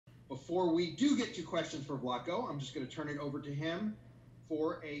before we do get to questions for Vlatko, I'm just going to turn it over to him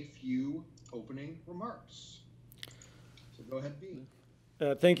for a few opening remarks. So go ahead, B.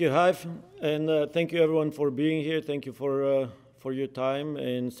 Thank you, Hive, and thank you everyone for being here. Thank you for your time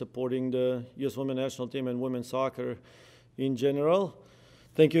and supporting the U.S. Women's National Team and women's soccer in general.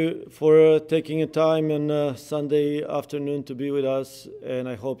 Thank you for taking a time on Sunday afternoon to be with us, and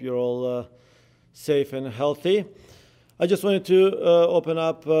I hope you're all safe and healthy. I just wanted to open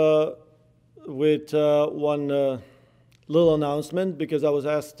up with one little announcement, because I was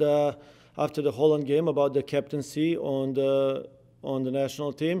asked after the Holland game about the captaincy on the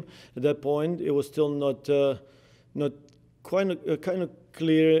national team. At that point, it was still not kind of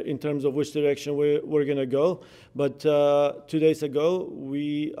clear in terms of which direction we're going to go. But 2 days ago,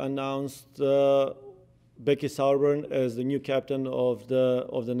 we announced Becky Sauerbrunn as the new captain of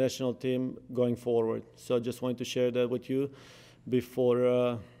the national team going forward. So I just wanted to share that with you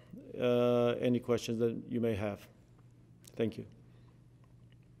before any questions that you may have. Thank you.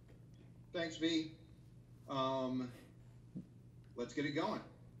 Thanks, V. Let's get it going.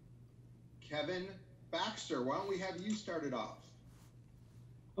 Kevin Baxter, why don't we have you start it off?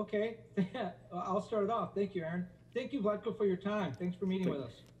 Okay, I'll start it off. Thank you, Aaron. Thank you, Vlatko, for your time. Thanks for meeting with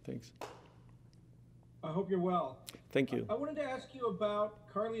us. Thanks. I hope you're well. Thank you. I wanted to ask you about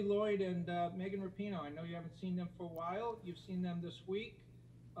Carly Lloyd and Megan Rapinoe. I know you haven't seen them for a while. You've seen them this week.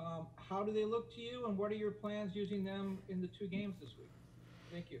 How do they look to you, and what are your plans using them in the 2 games this week?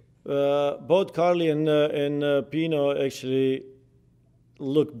 Thank you. Both Carly and Pino actually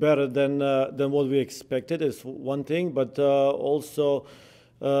look better than what we expected, is one thing, but also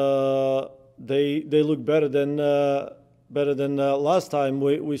they look better than last time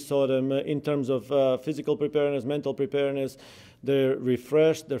we saw them in terms of physical preparedness, mental preparedness. They're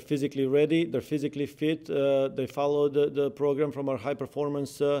refreshed, they're physically ready, they're physically fit. They follow the program from our high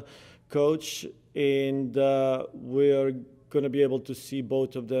performance coach, and we are going to be able to see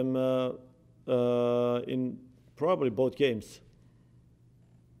both of them in probably both games.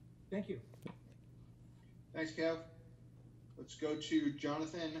 Thank you. Thanks, Kev. Let's go to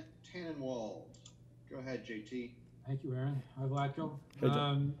Jonathan Tannenwald. Go ahead, JT. Thank you, Aaron. Hi, Vlatko.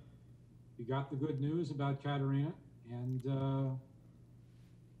 You got the good news about Katarina, and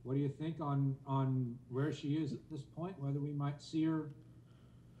what do you think on where she is at this point, whether we might see her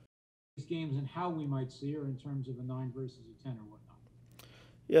these games and how we might see her in terms of a 9 versus a 10 or whatnot?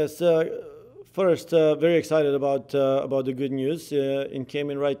 Yes, first, very excited about the good news. It came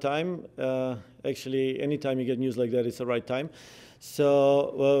in right time. Actually, anytime you get news like that, it's the right time.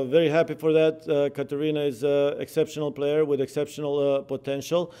 So very happy for that. Katarina is an exceptional player with exceptional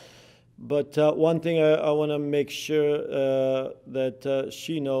potential. But one thing I want to make sure that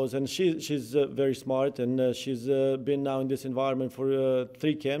she knows, and she's very smart, and she's been now in this environment for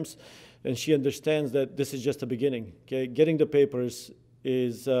 3 camps, and she understands that this is just the beginning. Okay, getting the papers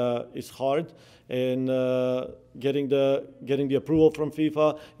is hard, and getting the approval from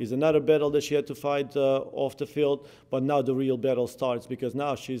FIFA is another battle that she had to fight off the field. But now the real battle starts, because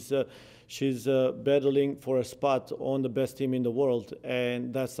now she's battling for a spot on the best team in the world,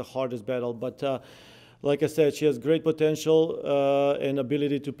 and that's the hardest battle. But like I said, she has great potential and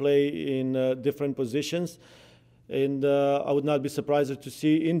ability to play in different positions, and I would not be surprised to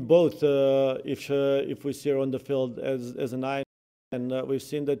see in both if we see her on the field as a 9. And we've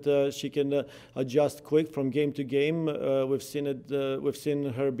seen that she can adjust quick from game to game. We've seen it. We've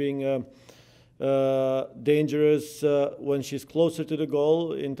seen her being dangerous when she's closer to the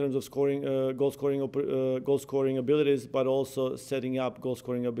goal in terms of scoring, goal scoring abilities, but also setting up goal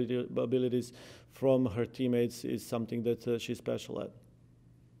scoring abilities from her teammates is something that she's special at.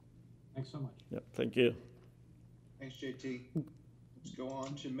 Thanks so much. Yeah, thank you. Thanks, JT. Let's go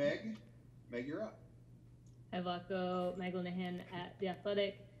on to Meg. Meg, you're up. Hi, Vlatko. Meg Linehan at The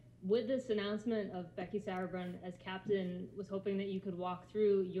Athletic. With this announcement of Becky Sauerbrunn as captain, was hoping that you could walk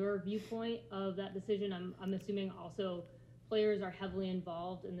through your viewpoint of that decision. I'm assuming also players are heavily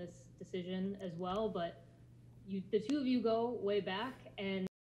involved in this decision as well, but the 2 of you go way back, and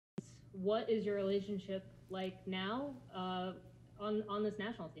what is your relationship like now on this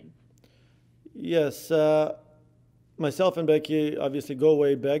national team? Yes. Myself and Becky obviously go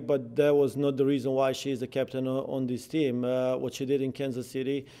way back, but that was not the reason why she is the captain on this team. What she did in Kansas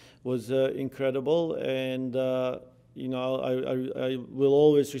City was incredible, and you know, I will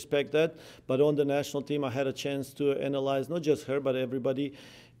always respect that. But on the national team, I had a chance to analyze not just her, but everybody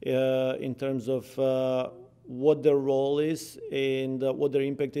in terms of what their role is and what their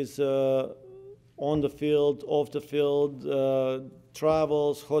impact is on the field, off the field,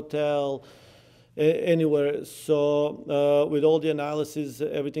 travels, hotel, anywhere. So with all the analysis,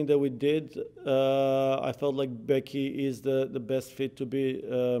 everything that we did, I felt like Becky is the best fit to be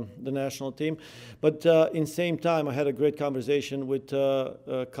the national team. But in same time, I had a great conversation with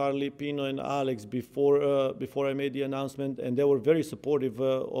Carly, Pino, and Alex before I made the announcement, and they were very supportive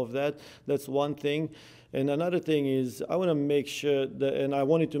of that. That's one thing. And another thing is, I want to make sure that, and I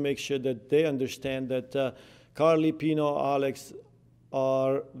wanted to make sure that they understand that Carly, Pino, Alex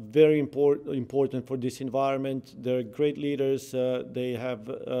are very important for this environment. They're great leaders. They have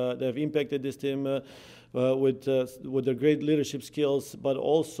impacted this team with their great leadership skills, but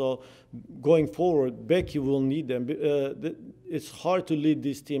also going forward, Becky will need them. It's hard to lead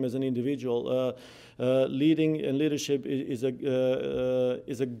this team as an individual. Leading and leadership is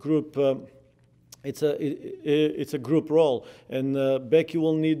a group. It's a group role, and Becky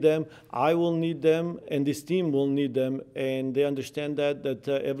will need them, I will need them, and this team will need them, and they understand that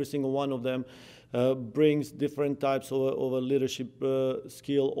every single one of them brings different types of a leadership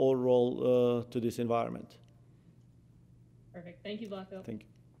skill or role to this environment. Perfect. Thank you, Vlatko. Thank you.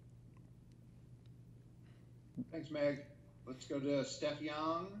 Thanks, Meg. Let's go to Steph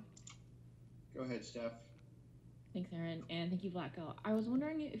Young. Go ahead, Steph. Thanks, Aaron, and thank you, Vlatko. I was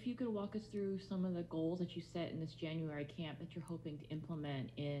wondering if you could walk us through some of the goals that you set in this January camp that you're hoping to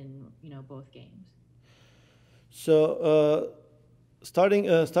implement in, both games. So,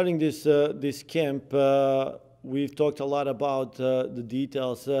 starting this camp, we've talked a lot about the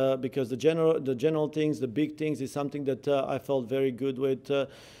details because the general things, the big things, is something that I felt very good with.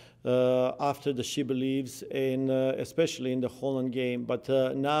 After the She Believes, and especially in the Holland game. But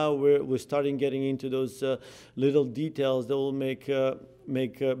now we're starting getting into those little details that will make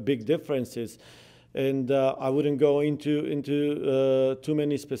big differences. And I wouldn't go into too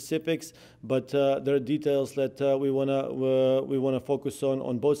many specifics, but there are details that we wanna focus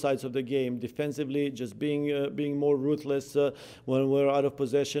on both sides of the game. Defensively, just being more ruthless when we're out of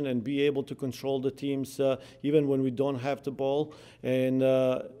possession, and be able to control the teams even when we don't have the ball,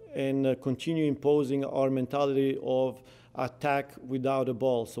 and continue imposing our mentality of attack without a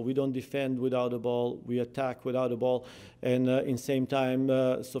ball. So we don't defend without a ball, we attack without a ball, and in same time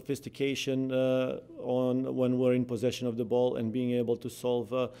sophistication on when we're in possession of the ball, and being able to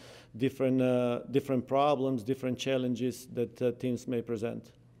solve different problems, different challenges that teams may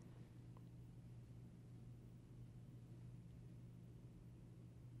present.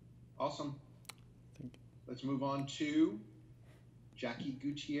 Awesome. Thank you. Let's move on to Jackie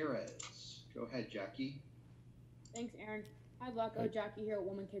Gutierrez. Go ahead, Jackie. Thanks, Aaron. Hi, Vlatko. Jackie here at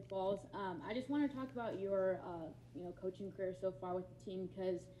Woman Kickballs. I just want to talk about your, coaching career so far with the team,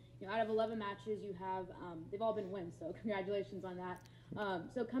 because out of 11 matches you have, they've all been wins. So congratulations on that.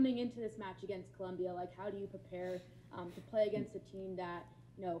 So coming into this match against Colombia, how do you prepare to play against a team that,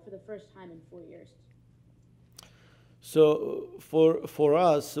 for the first time in 4 years? So for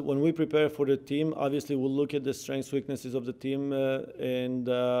us, when we prepare for the team, obviously we'll look at the strengths, weaknesses of the team, and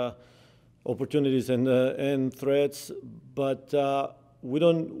opportunities and threats. But we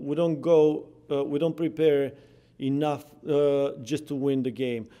don't prepare enough just to win the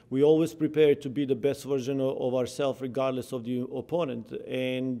game. We always prepare to be the best version of ourselves, regardless of the opponent,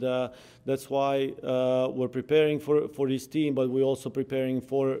 and that's why we're preparing for this team. But we're also preparing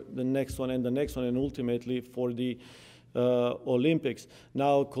for the next one, and ultimately for the Olympics.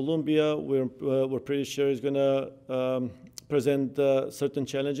 Now, Colombia, we're pretty sure is going to present certain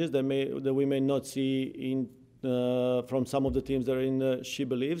challenges that we may not see in from some of the teams that are in She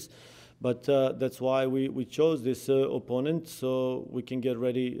Believes, but that's why we chose this opponent, so we can get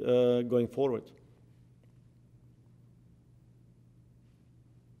ready going forward.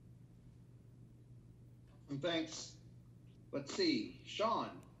 Thanks. Let's see, Sean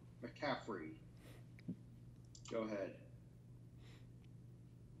McCaffrey. Go ahead.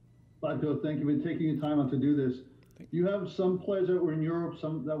 Vlatko, thank you for taking the time out to do this. You have some players that were in Europe,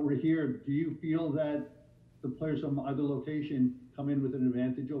 some that were here. Do you feel that the players from either location come in with an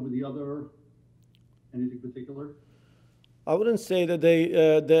advantage over the other? Anything particular? I wouldn't say that they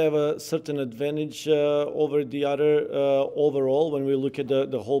have a certain advantage over the other overall when we look at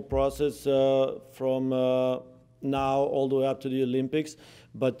the whole process from now all the way up to the Olympics.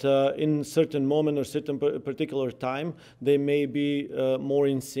 But in certain moment or certain particular time, they may be more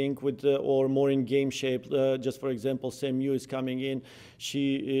in sync with or more in game shape. Just for example, Sam Yu is coming in.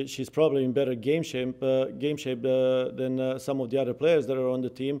 She's probably in better game shape than some of the other players that are on the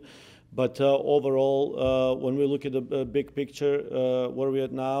team. But overall, when we look at the big picture, where we're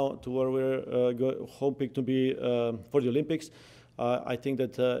at now to where we're hoping to be for the Olympics, I think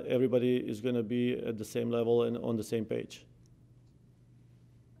that everybody is going to be at the same level and on the same page.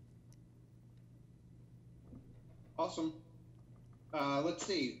 Awesome. Let's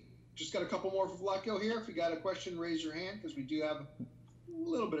see. Just got a couple more for Vlatko here. If you got a question, raise your hand because we do have a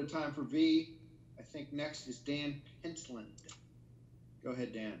little bit of time for V. I think next is Dan Pensland. Go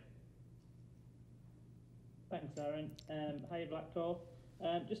ahead, Dan. Thanks, Aaron. Hi, Vlatko.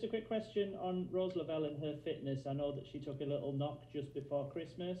 Just a quick question on Rose Lavelle and her fitness. I know that she took a little knock just before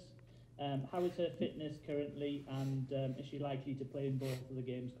Christmas. How is her fitness currently, and is she likely to play in both of the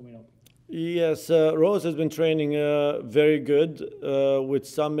games coming up? Yes, Rose has been training very good with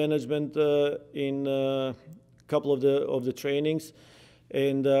some management in a couple of the trainings,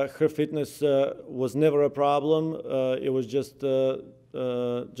 and her fitness was never a problem. It was just a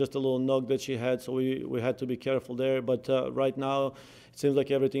little knock that she had, so we had to be careful there. But right now, it seems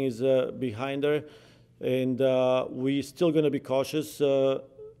like everything is behind her, and we're still going to be cautious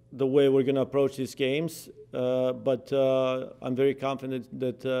the way we're going to approach these games. But I'm very confident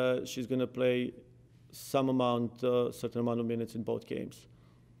that she's going to play certain amount of minutes in both games.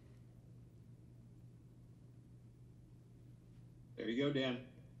 There you go, Dan.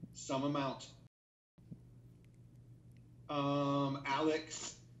 Some amount.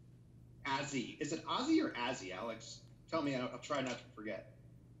 Alex Azzi. Is it Ozzy or Azzy, Alex? Tell me, I'll try not to forget.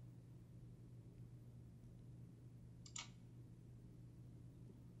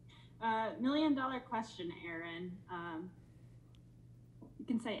 $1 million question, Aaron. You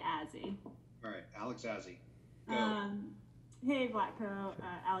can say Azzy. All right, Alex Azzi. Go. Hey, Vlatko.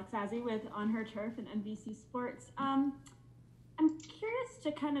 Alex Azzy with On Her Turf and NBC Sports. I'm curious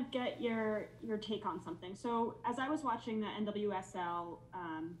to kind of get your take on something. So as I was watching the NWSL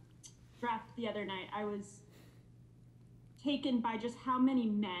draft the other night, I was taken by just how many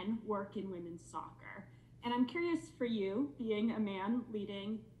men work in women's soccer. And I'm curious for you, being a man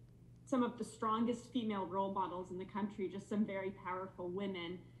leading some of the strongest female role models in the country, just some very powerful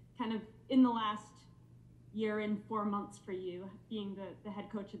women, kind of in the last year and 4 months for you, being the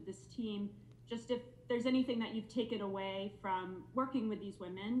head coach of this team, just if there's anything that you've taken away from working with these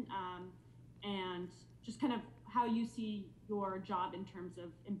women, and just kind of how you see your job in terms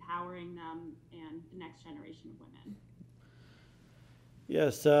of empowering them and the next generation of women.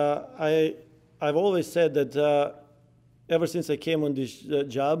 Yes, I've always said that ever since I came on this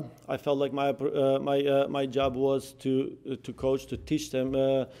job, I felt like my job was to coach, to teach them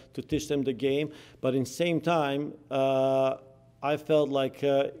the game. But in the same time, I felt like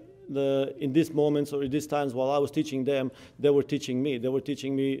in these moments or in these times while I was teaching them, they were teaching me. They were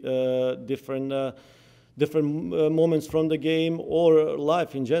teaching me different moments from the game or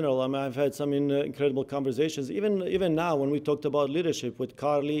life in general. I mean, I've had some incredible conversations. Even now, when we talked about leadership with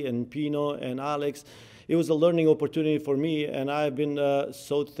Carly and Pino and Alex, it was a learning opportunity for me, and I've been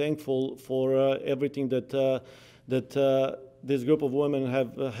so thankful for everything that this group of women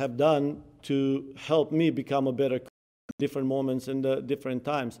have done to help me become a better coach in different moments and different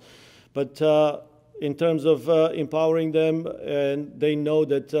times. But in terms of empowering them, and they know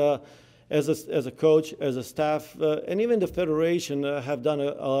that as a coach, as a staff, and even the federation have done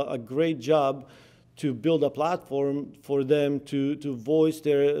a great job to build a platform for them to voice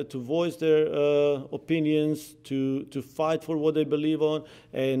their opinions, to fight for what they believe on,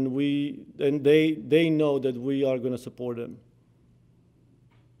 and they know that we are going to support them.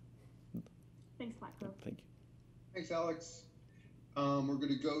 Thanks, Vlatko. Thank you. Thanks, Alex. We're going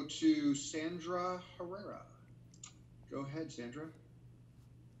to go to Sandra Herrera. Go ahead, Sandra.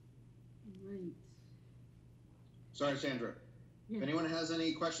 Right. Sorry, Sandra. Yeah. If anyone has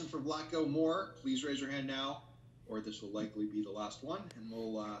any questions for Vlatko more, please raise your hand now, or this will likely be the last one, and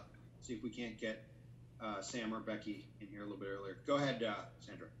we'll see if we can't get Sam or Becky in here a little bit earlier. Go ahead,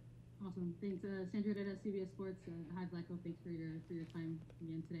 Sandra. Awesome. Thanks, Sandra at CBS Sports. Hi, Vlatko. Thanks for your time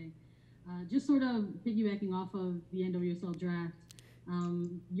again today. Just sort of piggybacking off of the NWSL draft,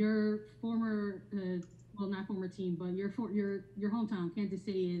 your former, well, not former team, but your hometown, Kansas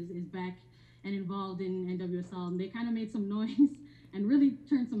City, is back and involved in NWSL, and they kind of made some noise and really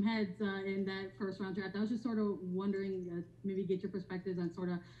turned some heads in that first round draft. I was just sort of wondering, maybe get your perspectives on sort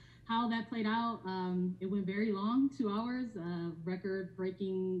of how that played out. It went very long, 2 hours,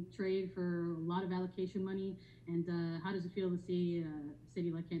 record-breaking trade for a lot of allocation money. And how does it feel to see a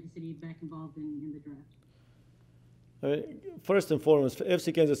city like Kansas City back involved in the draft? First and foremost,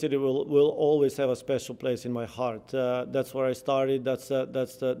 FC Kansas City will always have a special place in my heart. That's where I started. That's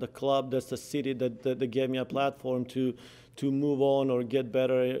the club. That's the city that gave me a platform to move on or get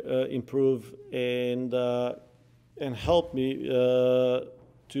better, improve, and help me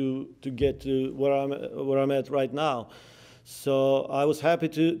to get to where I'm at right now. So I was happy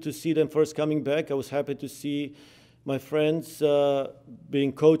to see them first coming back. I was happy to see my friends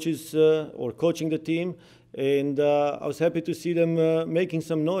being coaches or coaching the team. And I was happy to see them making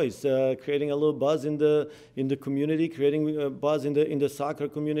some noise, creating a little buzz in the community, creating a buzz in the soccer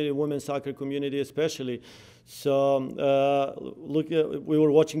community, women's soccer community especially. So look, we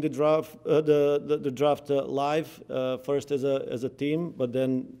were watching the draft, the draft live first as a team, but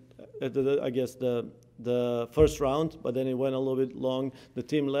then I guess the first round, but then it went a little bit long. The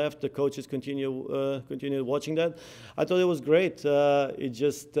team left. The coaches continued watching that. I thought it was great. It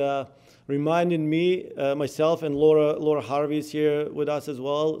just reminded me, myself and Laura Harvey is here with us as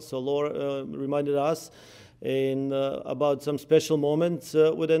well. So Laura reminded us about some special moments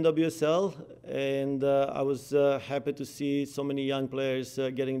with NWSL, and I was happy to see so many young players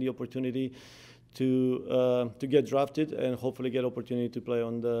getting the opportunity to get drafted and hopefully get opportunity to play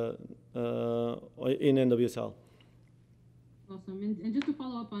in NWSL. Awesome. And just to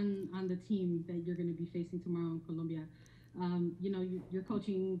follow up on the team that you're going to be facing tomorrow in Colombia, you know, you're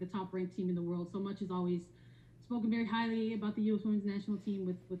coaching the top-ranked team in the world. So much is always spoken very highly about the U.S. Women's National Team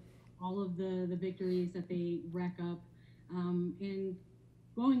with all of the victories that they rack up. And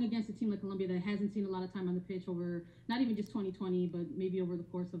going against a team like Colombia that hasn't seen a lot of time on the pitch over, not even just 2020, but maybe over the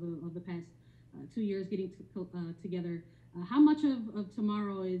course of the past 2 years getting together. How much of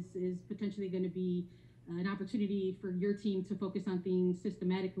tomorrow is potentially going to be an opportunity for your team to focus on things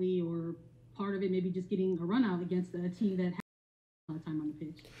systematically, or part of it maybe just getting a run out against a team that has a lot of time on the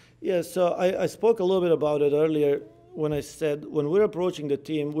pitch? Yeah, so I spoke a little bit about it earlier when I said when we're approaching the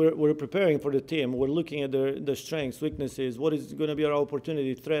team, we're preparing for the team. We're looking at their strengths, weaknesses, what is going to be our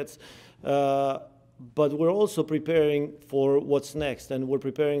opportunity, threats. But we're also preparing for what's next, and we're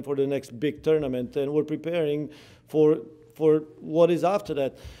preparing for the next big tournament, and we're preparing for what is after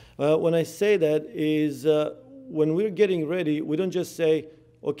that. When I say that is when we're getting ready, we don't just say,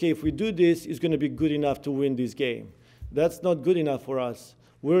 okay, if we do this, it's going to be good enough to win this game. That's not good enough for us.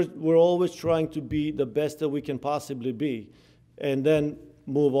 We're always trying to be the best that we can possibly be, and then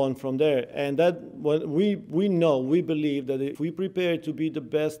move on from there. And that we believe that if we prepare to be the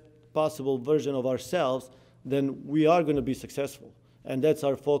best possible version of ourselves, then we are going to be successful, and that's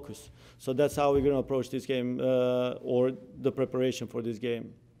our focus. So that's how we're going to approach this game or the preparation for this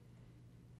game.